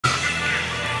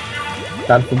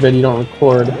God forbid you don't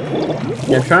record.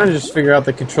 Yeah, I'm trying to just figure out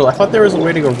the control. I thought there was a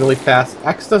way to go really fast.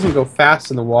 X doesn't go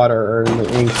fast in the water or in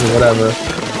the ink or whatever.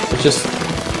 It's just...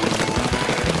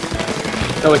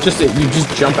 No, it's just you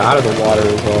just jump out of the water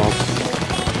as well.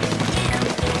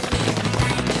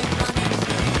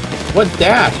 What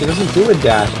dash? It doesn't do a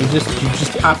dash. You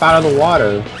just pop out of the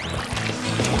water.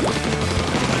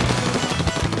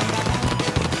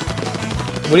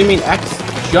 What do you mean X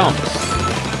jumps?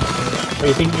 What are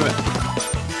you thinking of?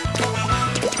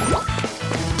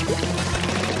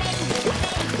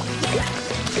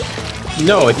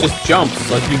 No, it just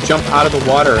jumps. Like you jump out of the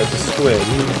water as a squid.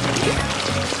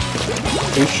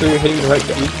 Are you sure you're hitting the right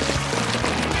key?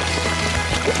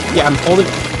 Yeah, I'm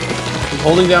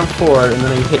holding down forward, and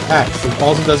then I hit X, and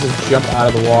all it does is jump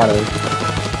out of the water.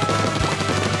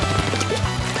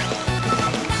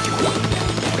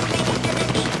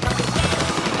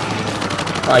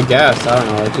 I guess, I don't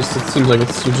know, it seems like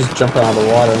you're just jumping out of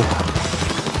the water.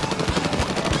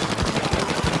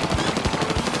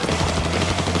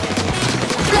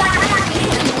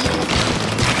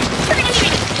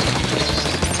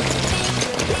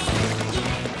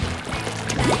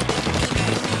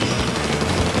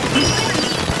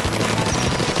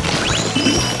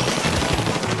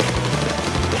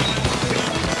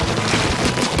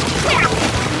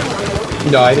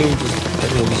 No, I think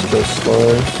we'll just go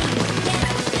slower.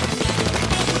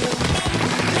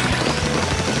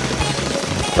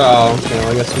 Oh, okay,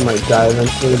 well, I guess we might die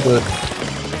eventually, but...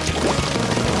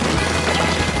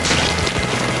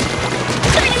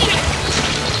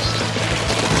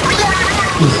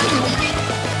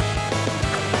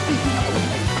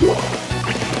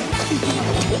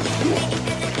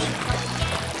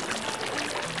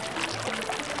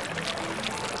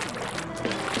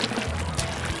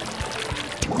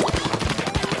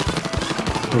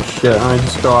 Oh shit, I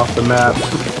just fell off the map.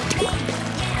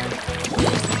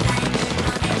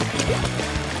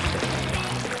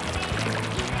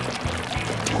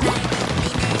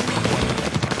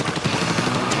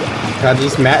 God,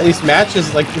 these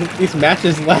matches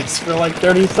last for like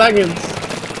 30 seconds.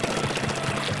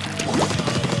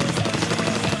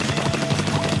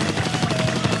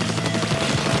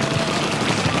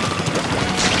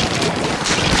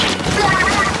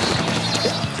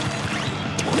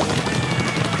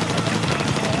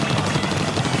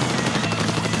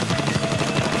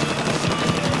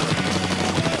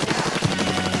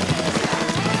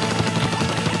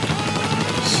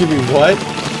 Should be what?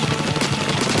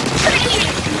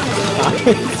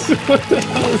 What the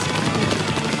hell is...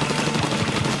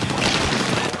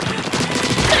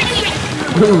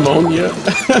 Pneumonia?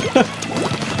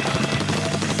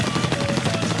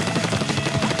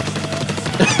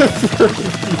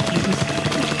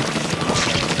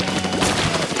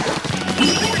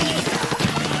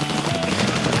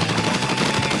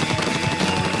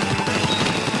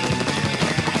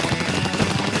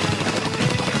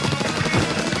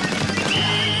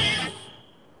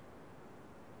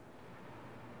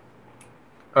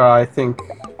 I think...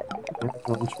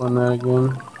 Which one that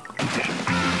again?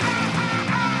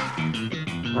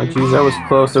 Oh jeez, that was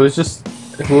close. It was just...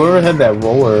 Whoever had that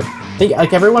roller... I think,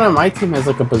 like, everyone on my team has,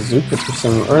 like, a bazooka for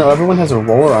some... Or no, everyone has a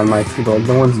roller on my team, but like,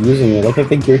 no one's using it. Like, I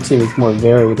think your team is more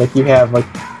varied. Like, you have, like,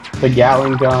 the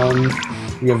Gatling gun,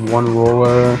 you have one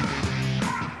roller,